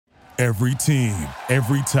Every team,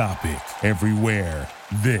 every topic, everywhere.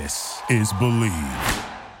 This is Believe.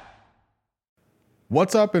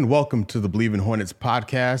 What's up and welcome to the Believe in Hornets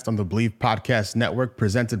podcast on the Believe Podcast Network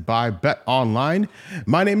presented by Bet Online.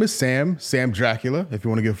 My name is Sam Dracula, if you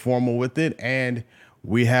want to get formal with it. And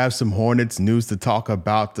we have some Hornets news to talk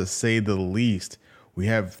about, to say the least. We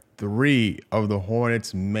have three of the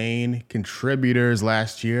Hornets' main contributors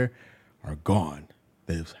last year are gone.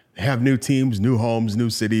 They have new teams, new homes, new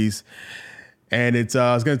cities. And it's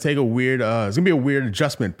going to take it's going to be a weird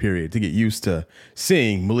adjustment period to get used to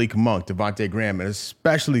seeing Malik Monk, Devontae Graham, and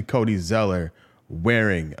especially Cody Zeller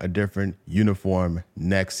wearing a different uniform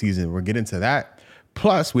next season. We'll get into that.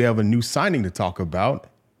 Plus, we have a new signing to talk about.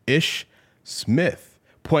 Ish Smith,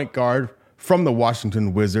 point guard from the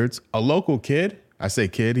Washington Wizards, a local kid. I say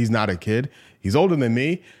kid, he's not a kid. He's older than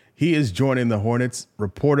me. He is joining the Hornets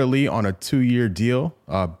reportedly on a 2-year deal.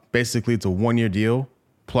 Basically, it's a 1-year deal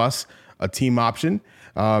plus a team option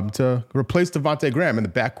to replace Devontae Graham in the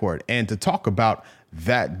backcourt. And to talk about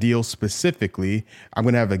that deal specifically, I'm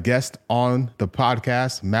going to have a guest on the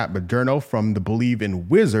podcast, Matt Moderno from the Believe in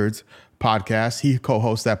Wizards podcast. He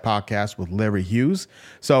co-hosts that podcast with Larry Hughes.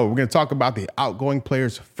 So we're going to talk about the outgoing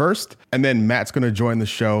players first, and then Matt's going to join the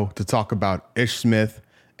show to talk about Ish Smith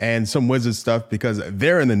and some Wizards stuff because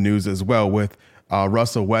they're in the news as well with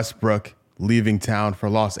Russell Westbrook leaving town for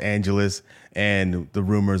Los Angeles and the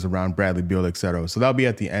rumors around Bradley Beal, et cetera. So that'll be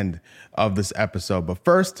at the end of this episode. But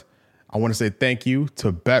first, I want to say thank you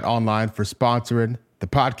to Bet Online for sponsoring the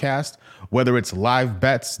podcast, whether it's live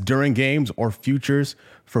bets during games or futures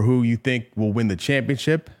for who you think will win the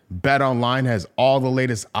championship. Bet Online has all the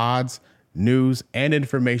latest odds, news, and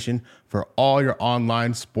information for all your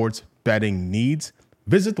online sports betting needs.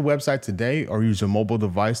 Visit the website today or use your mobile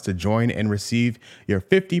device to join and receive your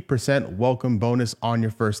 50% welcome bonus on your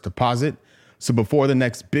first deposit. So before the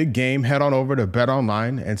next big game, head on over to Bet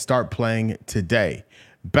Online and start playing today.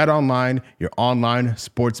 Bet Online, your online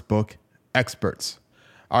sportsbook experts.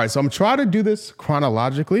 All right, so I'm trying to do this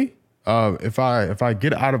chronologically. If I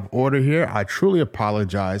get out of order here, I truly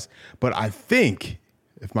apologize. But I think,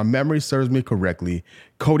 if my memory serves me correctly,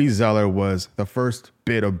 Cody Zeller was the first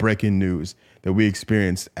bit of breaking news that we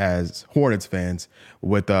experienced as Hornets fans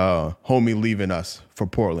with homie leaving us for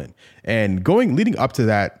Portland. And leading up to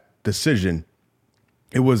that decision,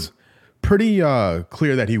 it was pretty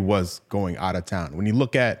clear that he was going out of town. When you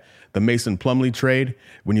look at the Mason Plumlee trade,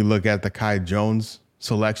 when you look at the Kai Jones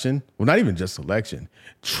selection, well, not even just selection,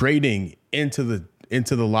 trading into the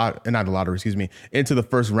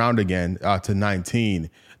first round again to 19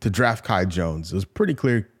 to draft Kai Jones. It was pretty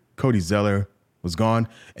clear Cody Zeller was gone.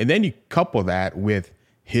 And then you couple that with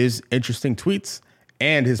his interesting tweets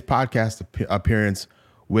and his podcast appearance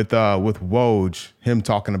with Woj, him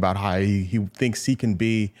talking about how he thinks he can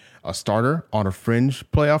be a starter on a fringe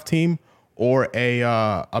playoff team or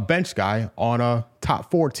a bench guy on a top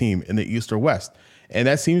 4 team in the East or West. And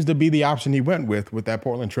that seems to be the option he went with that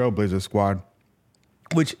Portland Trailblazers squad,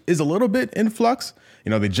 which is a little bit in flux. You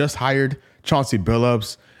know, they just hired Chauncey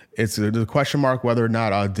Billups. It's a question mark whether or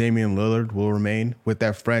not Damian Lillard will remain with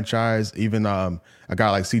that franchise. Even a guy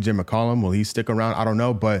like CJ McCollum, will he stick around? I don't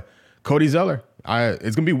know. But Cody Zeller,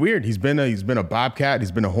 it's gonna be weird. He's been a Bobcat.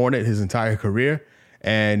 He's been a Hornet his entire career,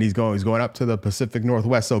 and he's going up to the Pacific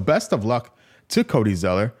Northwest. So best of luck to Cody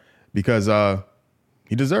Zeller because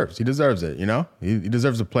he deserves it. You know, he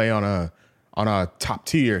deserves to play on a top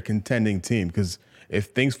tier contending team because if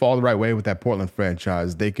things fall the right way with that Portland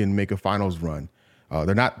franchise, they can make a finals run.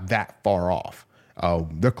 They're not that far off.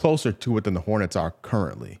 They're closer to it than the Hornets are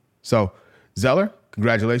currently. So, Zeller,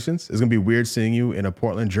 congratulations. It's going to be weird seeing you in a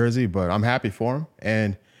Portland jersey, but I'm happy for him.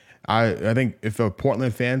 And I think if a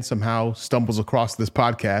Portland fan somehow stumbles across this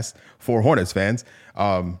podcast for Hornets fans,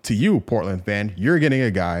 to you, Portland fan, you're getting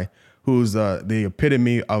a guy who's the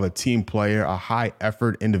epitome of a team player, a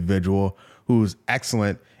high-effort individual who's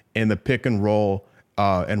excellent in the pick and roll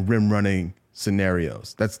and rim running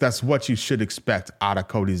scenarios. That's what you should expect out of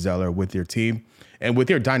Cody Zeller with your team. And with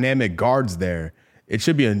your dynamic guards there, it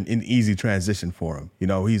should be an easy transition for him. You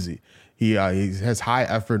know, he has high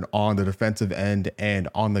effort on the defensive end and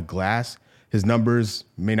on the glass. His numbers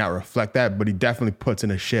may not reflect that, but he definitely puts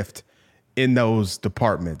in a shift in those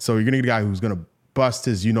departments. So you're going to get a guy who's going to bust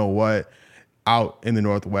his you-know-what out in the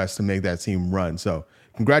Northwest to make that team run. So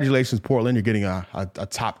congratulations, Portland. You're getting a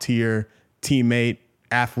top-tier teammate,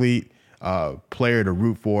 athlete, player to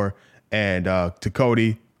root for. And to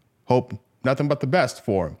Cody, hope nothing but the best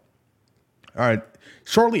for him. All right.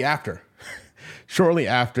 Shortly after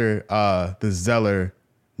the Zeller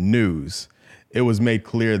news, it was made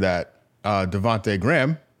clear that Devontae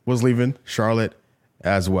Graham was leaving Charlotte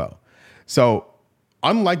as well. So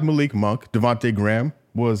unlike Malik Monk, Devontae Graham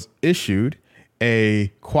was issued a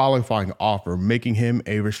qualifying offer, making him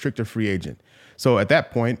a restricted free agent. So at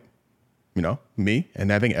that point, me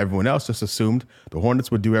and I think everyone else just assumed the Hornets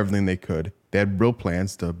would do everything they could. They had real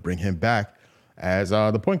plans to bring him back as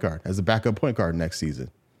the point guard, as a backup point guard next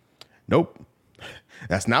season. Nope.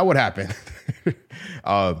 That's not what happened.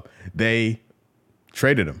 They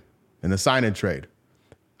traded him in the sign-in trade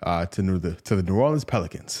to the New Orleans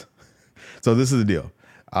Pelicans. So this is the deal.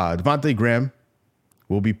 Devontae Graham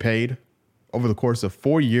will be paid over the course of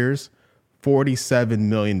 4 years, $47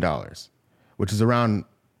 million, which is around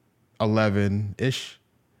 11-ish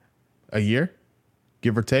a year,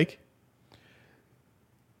 give or take.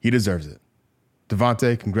 He deserves it.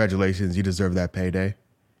 Devontae, congratulations. You deserve that payday.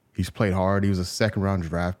 He's played hard. He was a second-round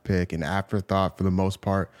draft pick, an afterthought for the most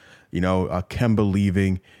part. Kemba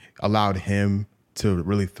leaving allowed him to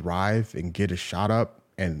really thrive and get his shot up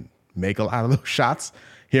and make a lot of those shots.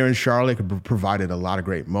 Here in Charlotte, provided a lot of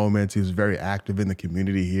great moments. He was very active in the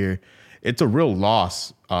community here. It's a real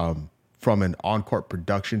loss from an on-court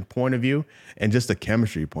production point of view and just a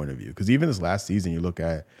chemistry point of view. Because even this last season, you look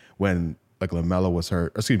at when LaMelo was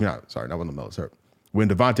hurt. Excuse me, not when LaMelo was hurt. When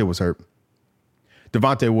Devontae was hurt,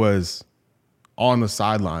 Devontae was on the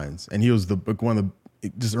sidelines, and he was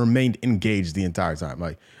just remained engaged the entire time.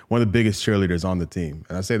 Like one of the biggest cheerleaders on the team.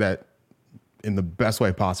 And I say that in the best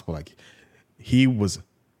way possible. Like he was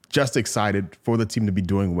just excited for the team to be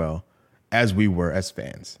doing well as we were as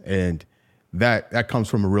fans. And that comes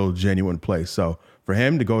from a real genuine place. So for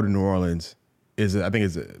him to go to New Orleans is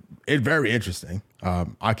very interesting.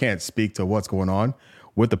 I can't speak to what's going on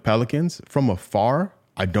with the Pelicans from afar.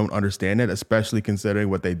 I don't understand it, especially considering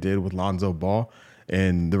what they did with Lonzo Ball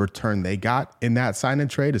and the return they got in that sign and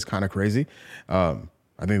trade is kind of crazy. I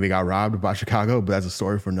think they got robbed by Chicago, but that's a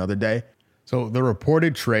story for another day. So the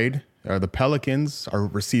reported trade, the Pelicans are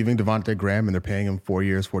receiving Devontae Graham and they're paying him 4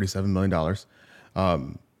 years, $47 million.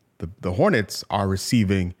 The Hornets are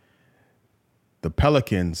receiving the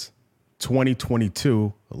Pelicans'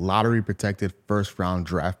 2022 lottery protected first round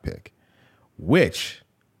draft pick, which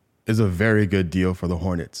is a very good deal for the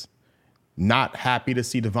Hornets. Not happy to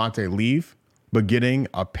see Devontae leave, but getting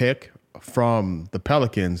a pick from the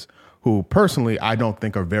Pelicans, who personally I don't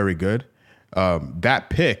think are very good. That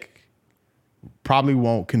pick probably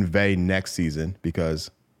won't convey next season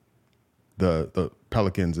because the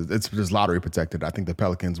Pelicans, it's just lottery protected. I think the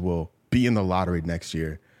Pelicans will be in the lottery next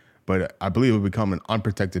year, but I believe it will become an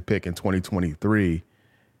unprotected pick in 2023,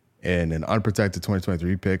 and an unprotected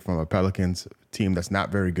 2023 pick from a Pelicans team that's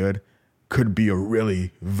not very good could be a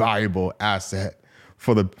really valuable asset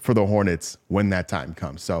for the Hornets when that time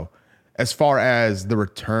comes. So as far as the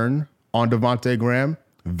return on Devontae Graham,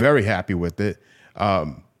 very happy with it.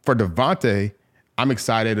 For Devontae, I'm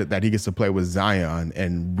excited that he gets to play with Zion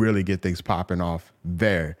and really get things popping off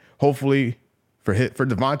there. Hopefully, for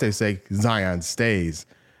Devontae's sake, Zion stays.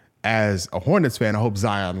 As a Hornets fan, I hope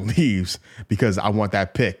Zion leaves because I want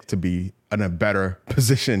that pick to be in a better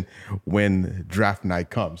position when draft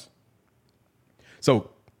night comes.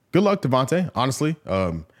 So good luck, Devontae. Honestly,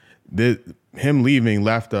 him leaving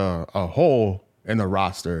left a hole in the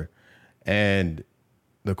roster. And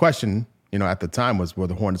the question, at the time was what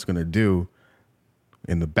the Hornets going to do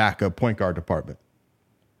in the backup point guard department,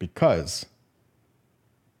 because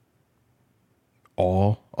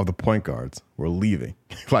all of the point guards were leaving.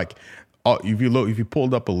 If you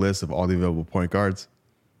pulled up a list of all the available point guards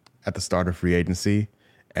at the start of free agency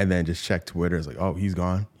and then just check Twitter, it's like, oh, he's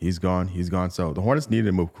gone. So the Hornets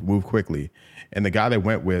needed to move quickly. And the guy they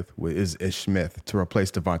went with is Smith to replace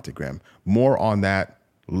Devontae Graham. More on that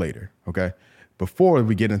later, okay? Before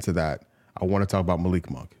we get into that, I want to talk about Malik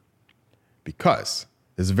Monk because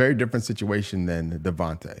it's a very different situation than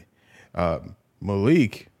Devontae.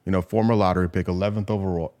 Malik, former lottery pick, 11th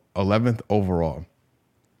overall.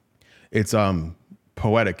 It's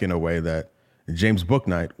poetic in a way that James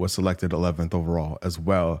Bouknight was selected 11th overall as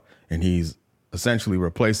well, and he's essentially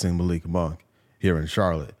replacing Malik Monk here in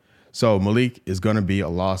Charlotte. So Malik is going to be a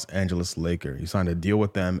Los Angeles Laker. He signed a deal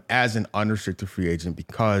with them as an unrestricted free agent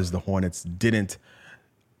because the Hornets didn't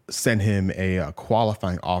send him a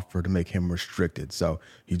qualifying offer to make him restricted. So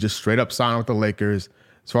he just straight up signed with the Lakers.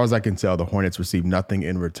 As far as I can tell, the Hornets received nothing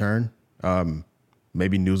in return.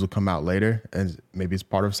 Maybe news will come out later, and maybe it's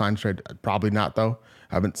part of sign trade. Probably not, though.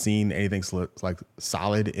 I haven't seen anything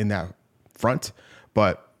solid in that front.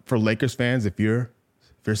 But for Lakers fans, if you're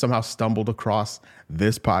somehow stumbled across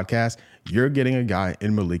this podcast, you're getting a guy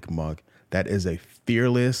in Malik Monk that is a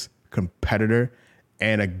fearless competitor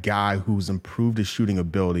and a guy who's improved his shooting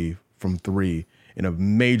ability from three in a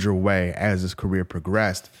major way as his career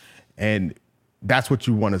progressed. And that's what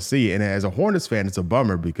you want to see. And as a Hornets fan, it's a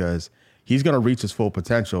bummer because he's going to reach his full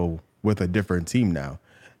potential with a different team now.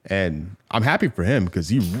 And I'm happy for him because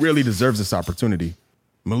he really deserves this opportunity.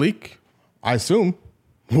 Malik, I assume,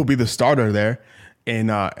 will be the starter there in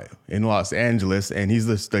Los Angeles. And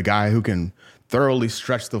he's the guy who can thoroughly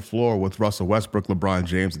stretch the floor with Russell Westbrook, LeBron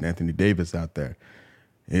James, and Anthony Davis out there.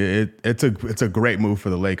 It's a great move for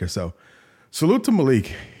the Lakers. So salute to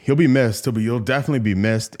Malik. He'll be missed. He'll definitely be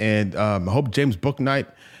missed. And I hope James Bouknight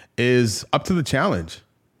is up to the challenge.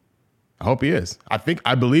 I hope he is.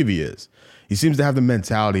 I believe he is. He seems to have the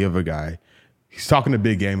mentality of a guy. He's talking a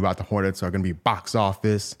big game about the Hornets are going to be box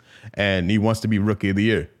office, and he wants to be Rookie of the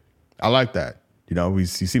Year. I like that. He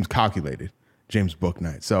seems calculated, James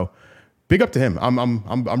Bouknight. So big up to him.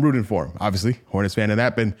 I'm rooting for him. Obviously, Hornets fan of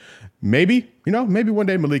that. But maybe one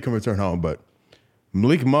day Malik can return home. But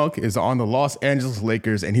Malik Monk is on the Los Angeles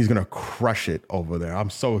Lakers, and he's going to crush it over there. I'm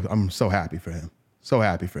so happy for him. So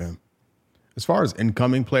happy for him. As far as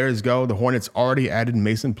incoming players go, the Hornets already added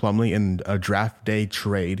Mason Plumlee in a draft day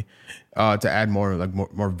trade to add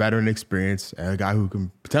more veteran experience and a guy who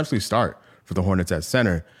can potentially start for the Hornets at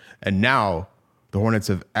center. And now the Hornets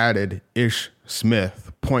have added Ish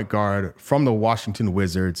Smith, point guard from the Washington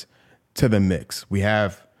Wizards, to the mix. We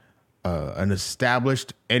have an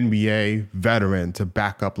established NBA veteran to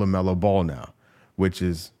back up LaMelo Ball now, which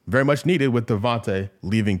is very much needed with Devontae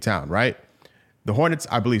leaving town, right? The Hornets,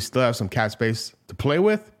 I believe, still have some cap space to play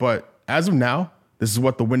with, but as of now, this is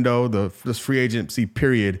what the window, this free agency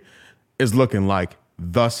period is looking like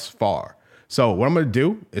thus far. So what I'm going to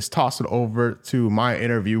do is toss it over to my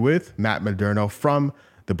interview with Matt Modderno from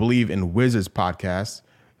the Believe in Wizards podcast.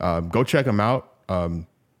 Go check him out.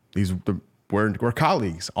 We're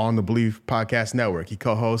colleagues on the Believe Podcast Network. He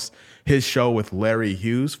co-hosts his show with Larry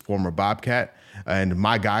Hughes, former Bobcat, and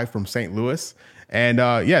my guy from St. Louis. And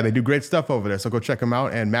they do great stuff over there. So go check them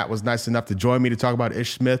out. And Matt was nice enough to join me to talk about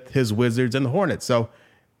Ish Smith, his Wizards, and the Hornets. So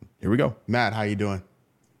here we go. Matt, how you doing?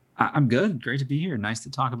 I'm good. Great to be here. Nice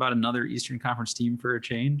to talk about another Eastern Conference team for a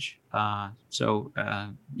change. Let's do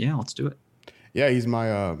it. Yeah, he's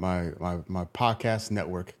my my podcast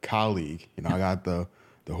network colleague. I got the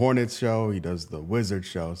Hornets show. He does the Wizards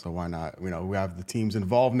show. So why not? We have the teams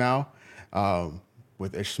involved now.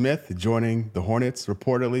 With Ish Smith joining the Hornets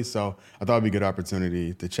reportedly. So I thought it'd be a good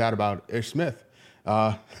opportunity to chat about Ish Smith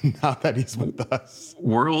now that he's with us.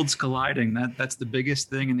 Worlds colliding. That's the biggest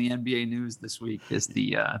thing in the NBA news this week is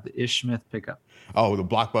the Ish Smith pickup. Oh, the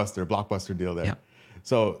blockbuster deal there. Yep.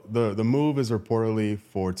 So the move is reportedly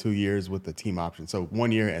for 2 years with the team option. So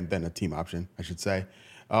 1 year and then a team option, I should say.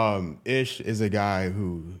 Ish is a guy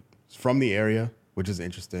who's from the area, which is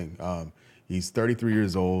interesting. He's 33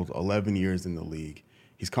 years old, 11 years in the league.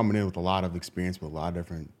 He's coming in with a lot of experience with a lot of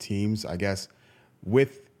different teams. I guess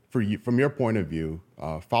from your point of view,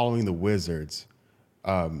 following the Wizards,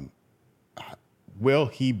 will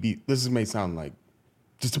he be, may sound like,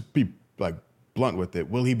 just to be like blunt with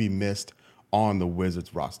it, will he be missed on the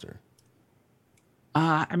Wizards roster?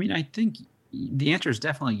 I think the answer is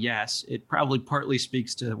definitely yes. It probably partly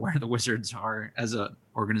speaks to where the Wizards are as an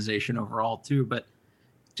organization overall too, but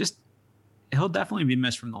just he'll definitely be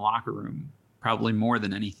missed from the locker room. Probably more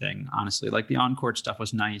than anything, honestly. Like the on-court stuff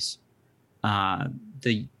was nice.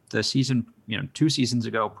 The season, 2 seasons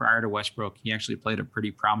ago, prior to Westbrook, he actually played a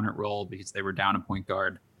pretty prominent role because they were down a point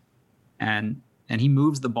guard, and he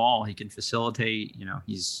moves the ball. He can facilitate.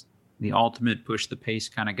 He's the ultimate push the pace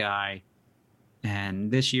kind of guy.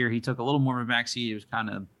 And this year, he took a little more of a backseat. He was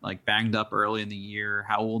kind of like banged up early in the year.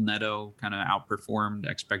 Raul Neto kind of outperformed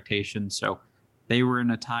expectations. So they were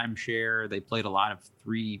in a timeshare. They played a lot of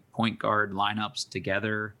 3-point guard lineups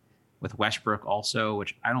together with Westbrook also,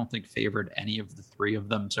 which I don't think favored any of the 3 of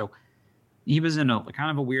them. So he was in a kind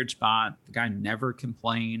of a weird spot. The guy never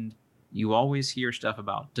complained. You always hear stuff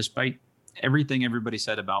about, despite everything everybody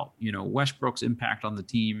said about, Westbrook's impact on the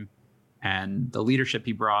team and the leadership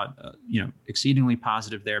he brought, exceedingly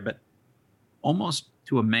positive there. But almost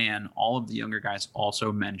to a man, all of the younger guys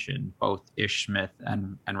also mentioned both Ish Smith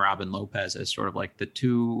and Robin Lopez as sort of like the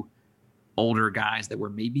 2 older guys that were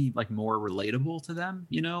maybe like more relatable to them.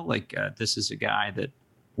 This is a guy that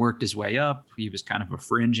worked his way up. He was kind of a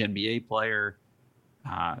fringe NBA player,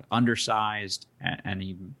 undersized, and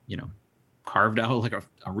he, carved out like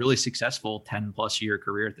a really successful 10+ year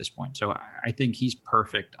career at this point. So I think he's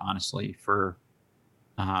perfect, honestly, for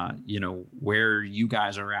where you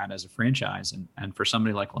guys are at as a franchise. And for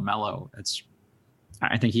somebody like LaMelo,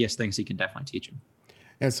 I think he has things he can definitely teach him.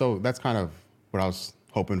 And so that's kind of what I was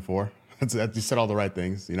hoping for. You said all the right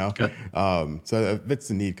things, Good. So it fits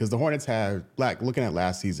the need because the Hornets had, looking at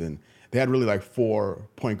last season, they had really like 4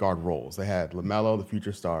 point guard roles. They had LaMelo, the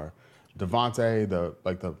future star, Devontae,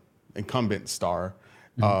 the incumbent star,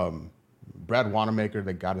 Brad Wanamaker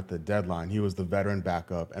that got at the deadline. He was the veteran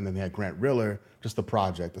backup, and then they had Grant Riller, just the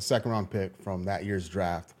project, the second round pick from that year's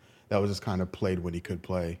draft that was just kind of played when he could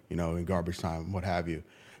play, in garbage time, what have you.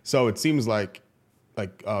 So it seems like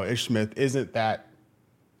Ish Smith isn't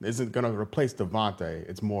going to replace Devontae.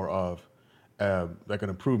 It's more of like an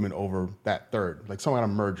improvement over that third, like some kind of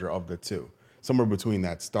merger of the two, somewhere between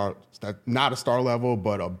that not a star level,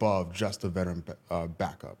 but above just a veteran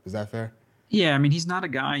backup. Is that fair? Yeah, I mean, he's not a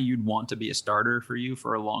guy you'd want to be a starter for you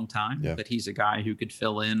for a long time, but he's a guy who could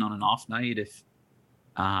fill in on an off night if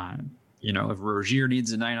Rozier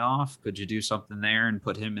needs a night off. Could you do something there and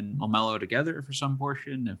put him and LaMelo together for some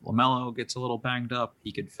portion? If LaMelo gets a little banged up,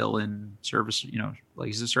 he could fill in service. Like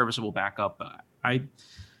he's a serviceable backup. I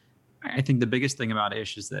think the biggest thing about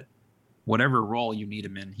Ish is that whatever role you need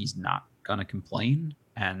him in, he's not gonna complain.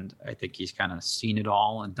 And I think he's kind of seen it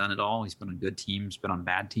all and done it all. He's been on good teams, been on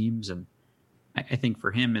bad teams, and I think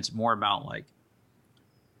for him, it's more about like,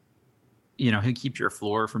 he keeps your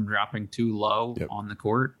floor from dropping too low on the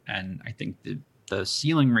court. And I think the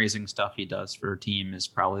ceiling raising stuff he does for a team is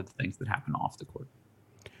probably the things that happen off the court.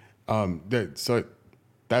 So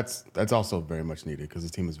that's also very much needed because the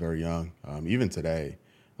team is very young. Even today,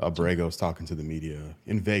 Borrego's talking to the media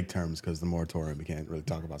in vague terms because the moratorium, we can't really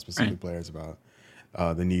talk about specific players about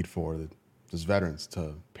the need for just veterans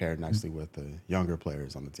to pair nicely with the younger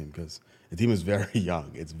players on the team because the team is very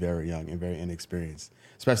young. It's very young and very inexperienced,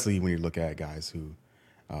 especially when you look at guys who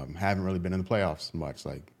haven't really been in the playoffs much,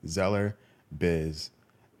 like Zeller, Biz,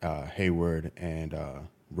 Hayward, and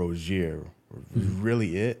Rozier were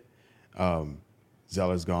really it.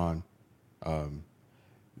 Zeller's gone.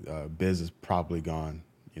 Biz is probably gone.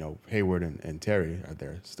 Hayward and Terry are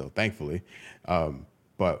there still, thankfully.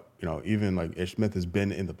 But, even like Ish Smith has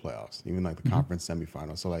been in the playoffs, even like the conference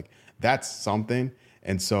semifinals. So like that's something.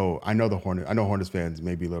 And so I know Hornets fans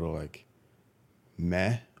may be a little like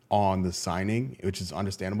meh on the signing, which is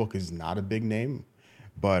understandable because he's not a big name.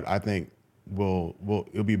 But I think it'll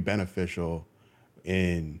be beneficial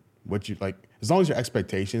in what you like, as long as your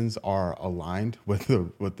expectations are aligned with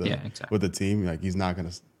the team. Like he's not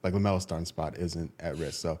gonna like LaMelo's starting spot isn't at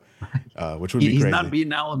risk. So, which would be crazy. He's not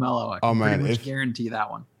beating out LaMelo. I can pretty much guarantee that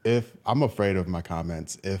one. If I'm afraid of my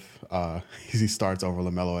comments, if he starts over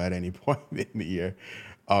LaMelo at any point in the year,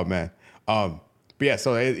 oh man. But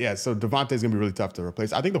so Devontae's gonna be really tough to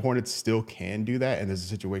replace. I think the Hornets still can do that, and there's a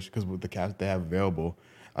situation because with the caps they have available,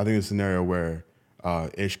 I think a scenario where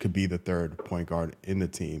Ish could be the third point guard in the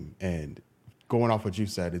team. And going off what you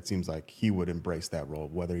said, it seems like he would embrace that role,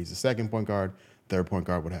 whether he's a second point guard, third point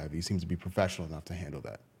guard, what have you. He seems to be professional enough to handle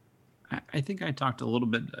that. I think I talked a little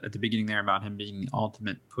bit at the beginning there about him being the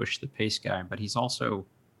ultimate push the pace guy, but he's also,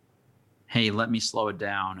 hey, let me slow it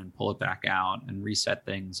down and pull it back out and reset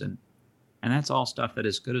things. And that's all stuff that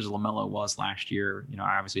as good as LaMelo was last year,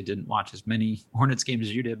 I obviously didn't watch as many Hornets games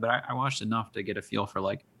as you did, but I watched enough to get a feel for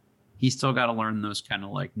like, he's still got to learn those kind of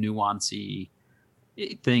like nuancy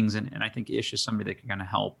things. And I think Ish is somebody that can kind of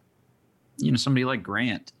help, somebody like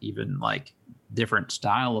Grant, even like different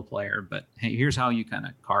style of player, but hey, here's how you kind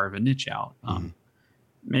of carve a niche out.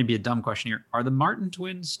 Maybe a dumb question here. Are the Martin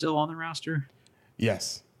twins still on the roster?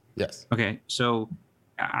 Yes. Okay. So,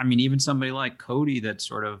 I mean, even somebody like Cody that's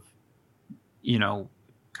sort of,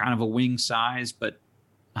 kind of a wing size, but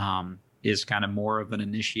is kind of more of an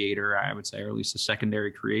initiator, I would say, or at least a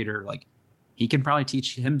secondary creator. Like he can probably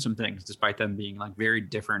teach him some things despite them being like very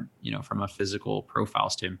different, from a physical profile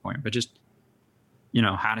standpoint, but just,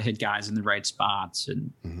 how to hit guys in the right spots.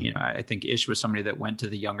 And, I think Ish was somebody that went to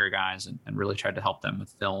the younger guys and really tried to help them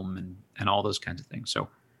with film and all those kinds of things. So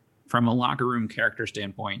from a locker room character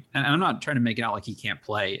standpoint, and I'm not trying to make it out like he can't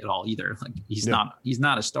play at all either. Like he's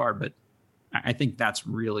not a star, but I think that's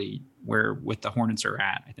really where with the Hornets are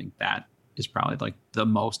at. I think that is probably like the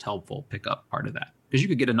most helpful pickup part of that, because you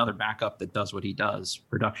could get another backup that does what he does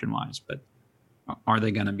production wise, but are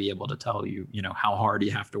they going to be able to tell you, how hard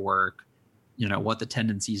you have to work, what the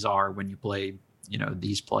tendencies are when you play,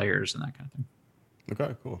 these players and that kind of thing.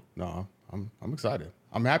 Okay, cool. No, I'm excited.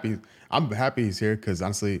 I'm happy. I'm happy he's here because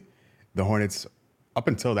honestly, the Hornets, up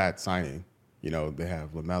until that signing, they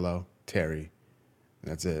have LaMelo, Terry,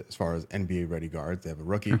 and that's it. As far as NBA ready guards, they have a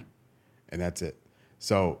rookie, and that's it.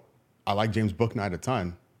 So I like James Bouknight a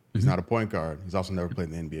ton. He's not a point guard. He's also never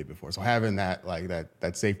played in the NBA before. So having that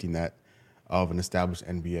that safety net of an established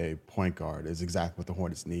NBA point guard is exactly what the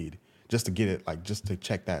Hornets need, just to get it, just to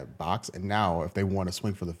check that box. And now if they want to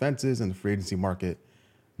swing for the fences in the free agency market,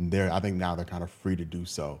 I think now they're kind of free to do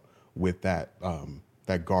so with that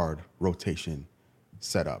that guard rotation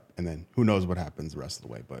set up. And then who knows what happens the rest of the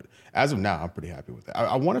way. But as of now, I'm pretty happy with it.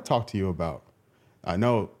 I want to talk to you about, I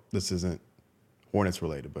know this isn't Hornets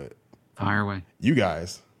related, but fire away. You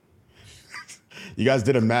guys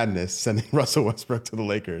did a madness sending Russell Westbrook to the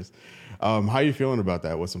Lakers. How are you feeling about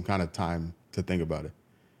that with some kind of time to think about it?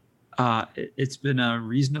 It's been a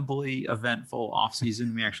reasonably eventful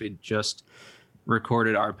offseason. We actually just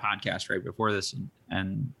recorded our podcast right before this,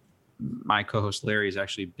 and my co-host Larry has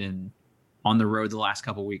actually been on the road the last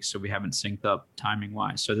couple of weeks, so we haven't synced up timing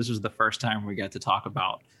wise. So this was the first time we got to talk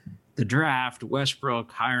about the draft,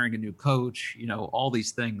 Westbrook, hiring a new coach, all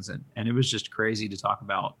these things. And it was just crazy to talk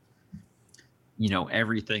about,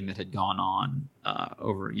 everything that had gone on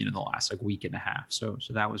over, the last week and a half. So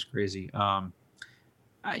that was crazy.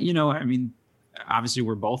 Obviously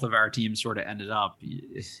where both of our teams sort of ended up,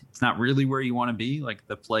 it's not really where you want to be. Like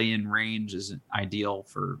the play-in range isn't ideal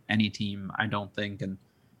for any team, I don't think. And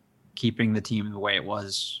keeping the team the way it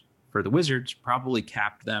was for the Wizards probably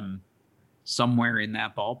capped them somewhere in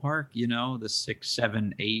that ballpark, the 6,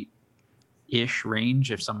 7, 8-ish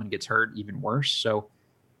range. If someone gets hurt, even worse. So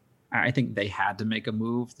I think they had to make a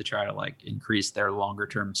move to try to increase their longer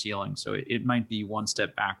term ceiling. So it might be one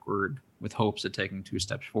step backward with hopes of taking 2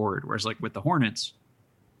 steps forward. Whereas with the Hornets,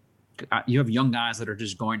 you have young guys that are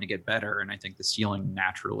just going to get better. And I think the ceiling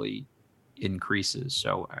naturally increases.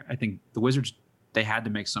 So I think the Wizards, they had to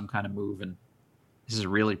make some kind of move. And this is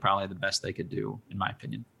really probably the best they could do, in my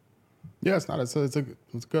opinion. Yeah, it's a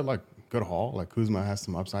good haul. Kuzma has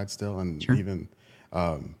some upside still. And sure. Even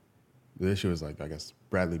the issue is I guess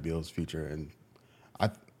Bradley Beal's future. And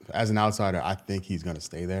as an outsider, I think he's going to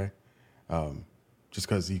stay there. Just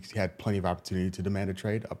because he had plenty of opportunity to demand a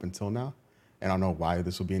trade up until now. And I don't know why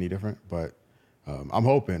this will be any different, but I'm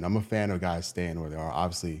hoping. I'm a fan of guys staying where they are.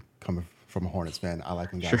 Obviously, coming from a Hornets fan, I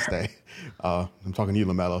like when guys stay. I'm talking to you,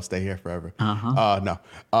 LaMelo, stay here forever. No.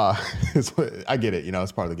 I get it.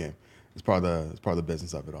 It's part of the game. It's part of the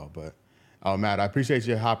business of it all. But, Matt, I appreciate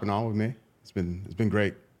you hopping on with me. It's been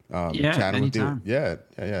great chatting anytime. With you.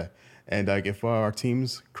 Yeah. And if our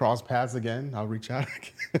teams cross paths again, I'll reach out.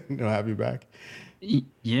 Have you back.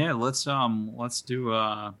 Yeah, let's do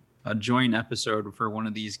a joint episode for one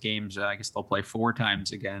of these games. I guess they'll play 4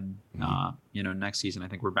 times again. Next season. I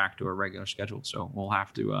think we're back to a regular schedule, so we'll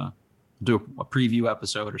have to do a preview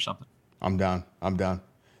episode or something. I'm down.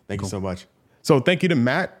 Thank you so much. So thank you to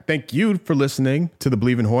Matt. Thank you for listening to the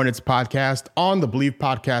Believe in Hornets podcast on the Believe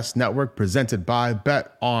Podcast Network, presented by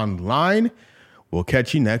Bet Online. We'll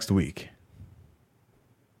catch you next week.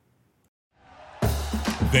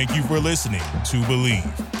 Thank you for listening to Believe.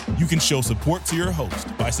 You can show support to your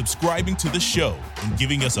host by subscribing to the show and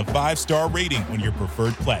giving us a 5-star rating on your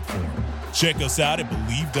preferred platform. Check us out at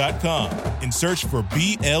Believe.com and search for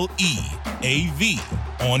BLEAV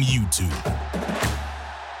on YouTube.